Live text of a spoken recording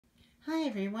Hi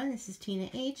everyone, this is Tina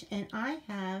H, and I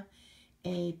have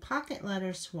a pocket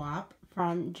letter swap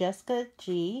from Jessica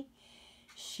G.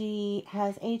 She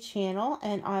has a channel,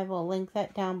 and I will link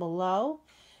that down below.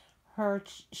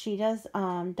 She does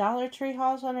Dollar Tree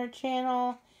hauls on her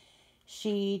channel.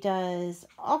 She does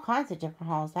all kinds of different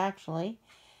hauls actually,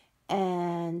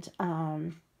 and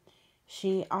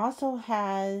she also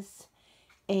has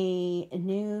a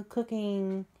new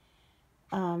cooking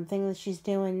thing that she's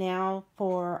doing now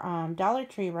for Dollar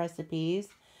Tree recipes,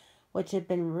 which have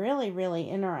been really, really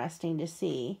interesting to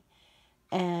see.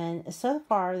 And so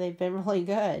far, they've been really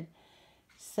good.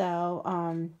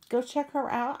 So go check her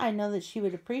out. I know that she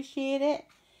would appreciate it.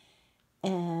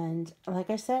 And like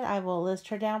I said, I will list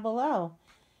her down below.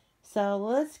 So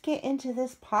let's get into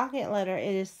this pocket letter.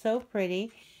 It is so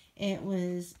pretty. It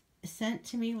was sent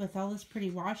to me with all this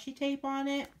pretty washi tape on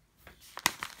it.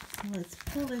 Let's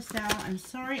pull this out. I'm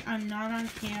sorry I'm not on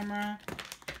camera.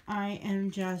 I am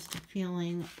just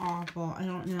feeling awful. I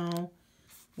don't know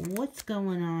what's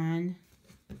going on,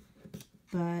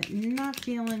 but not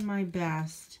feeling my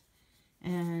best.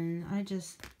 And oh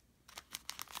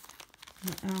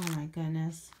my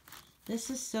goodness. This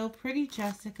is so pretty,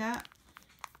 Jessica.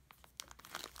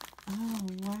 Oh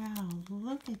wow,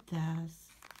 look at this.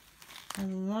 I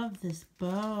love this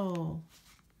bow.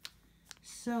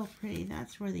 So pretty.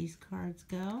 That's where these cards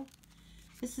go.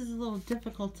 This is a little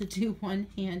difficult to do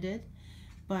one-handed,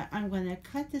 but I'm going to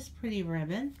cut this pretty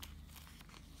ribbon,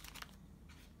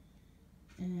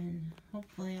 and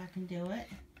hopefully I can do it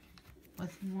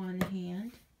with one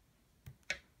hand.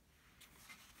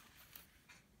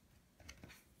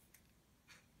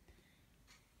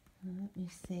 Let me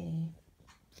see.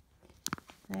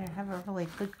 There, I have a really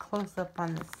good close-up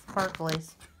on the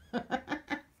sparklies.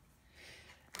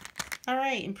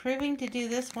 Alright, improving to do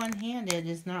this one-handed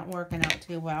is not working out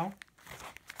too well.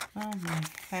 Oh my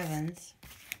heavens.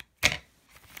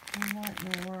 What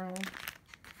in the world?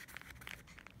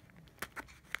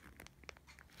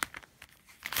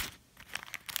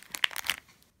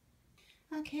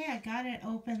 Okay, I got it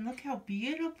open. Look how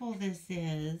beautiful this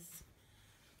is.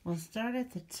 We'll start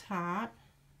at the top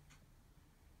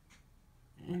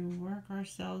and work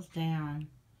ourselves down.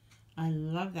 I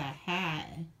love that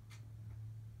hat.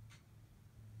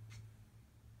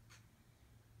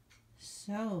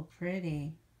 So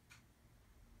pretty.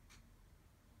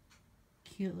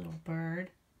 Cute little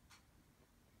bird.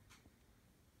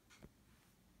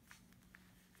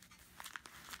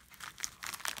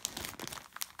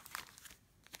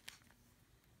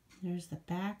 There's the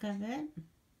back of it.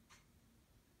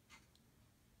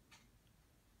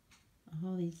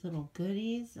 All these little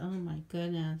goodies. Oh my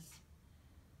goodness.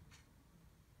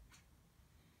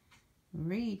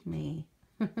 Read me.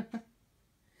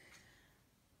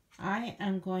 I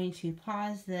am going to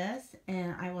pause this,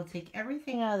 and I will take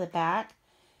everything out of the back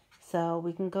so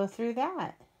we can go through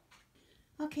that.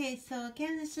 Okay, so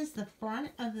again, this is the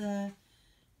front of the,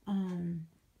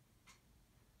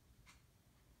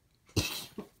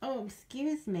 oh,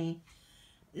 excuse me.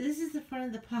 This is the front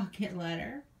of the pocket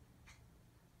letter.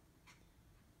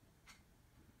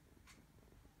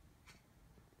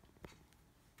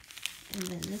 And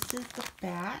then this is the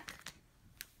back.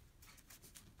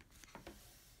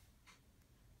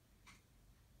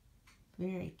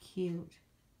 Very cute.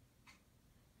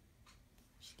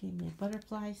 She gave me a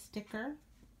butterfly sticker.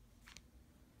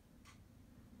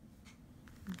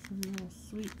 And some little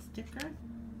sweet sticker.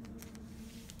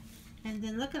 And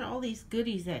then look at all these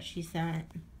goodies that she sent.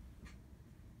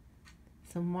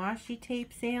 Some washi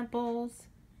tape samples.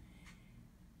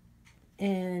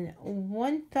 And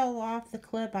one fell off the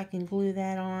clip. I can glue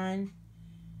that on.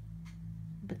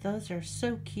 But those are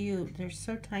so cute. They're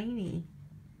so tiny.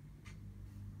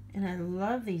 And I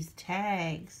love these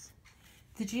tags.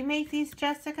 Did you make these,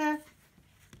 Jessica?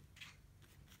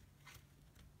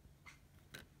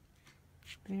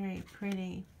 Very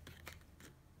pretty.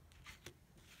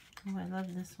 Oh, I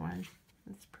love this one.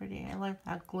 It's pretty. I love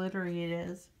how glittery it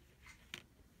is.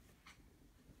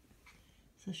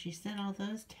 So she sent all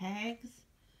those tags,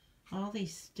 all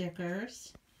these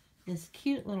stickers, this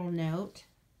cute little note.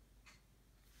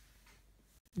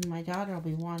 And my daughter will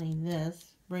be wanting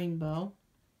this rainbow.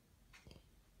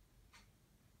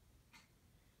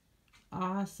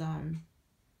 Awesome.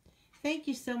 Thank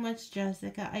you so much,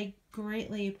 Jessica. I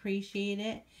greatly appreciate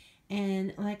it.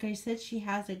 And like I said, she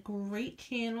has a great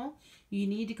channel. You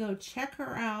need to go check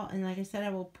her out. And like I said, I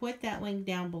will put that link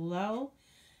down below.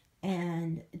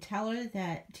 And tell her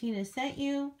that Tina sent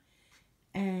you.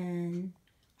 And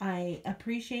I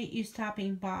appreciate you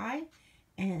stopping by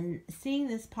and seeing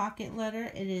this pocket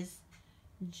letter. It is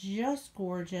just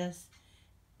gorgeous.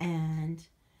 And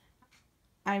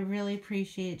I really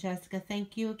appreciate it, Jessica.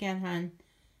 Thank you again, hon.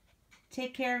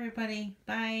 Take care, everybody.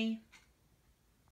 Bye.